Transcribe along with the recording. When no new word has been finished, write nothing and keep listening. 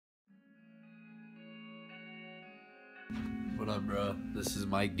What up, bro? This is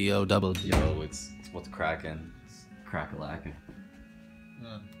Mike D.O. Double. Yo, it's what's cracking. It's crack-a-lacking.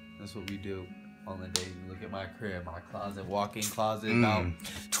 Yeah, that's what we do on the day. You look at my crib, my closet, walk-in closet, about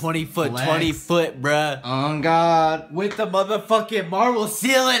 20 foot, Flex. 20 foot, bruh. On God. With the motherfucking marble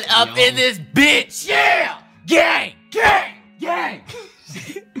ceiling up in this bitch. Yeah! Gang! Gang! Gang!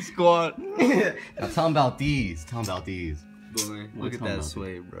 Squad. Now tell him about these. Tell him about these. Boy, look at that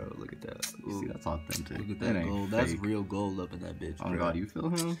suede, bro. Look at that. You see, that's authentic. Look at That that ain't gold. That's fake. real gold up in that bitch, Oh bro. God, you feel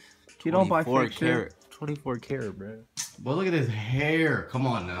him? You don't buy 24 fake karat. shit. 24 karat, bro. But look at his hair. Come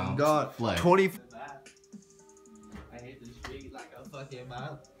on now. God, Flex. 20. I hit the street like a fucking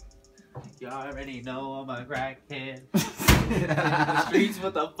mouth. Y'all already know I'm a crackhead. In the streets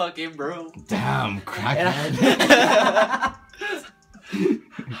with a fucking broom. Damn, crackhead.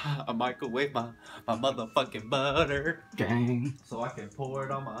 I microwave my motherfucking butter Gang. so I can pour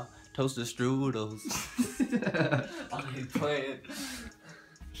it on my toasted strudels. I ain't playing.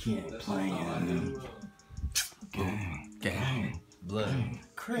 He ain't playing. Gang. Gang. Blood.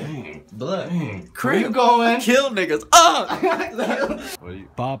 Gang. Blood. Gang. Where you going? Kill niggas. What are you?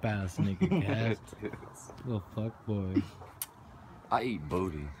 Bop ass nigga, cat. Little fuck boy. I eat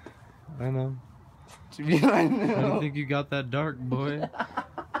booty. I know. I Why do you know. think you got that dark, boy?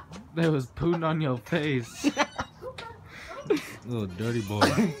 That was pooting on your face. Little dirty boy.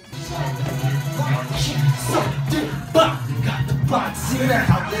 Got the box in the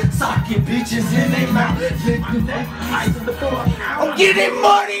house, socket bitches in their mouth, licking that ice in the floor. I'm getting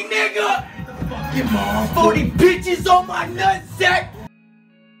money, nigga. Fucking mom, 40 bitches on my nutsack.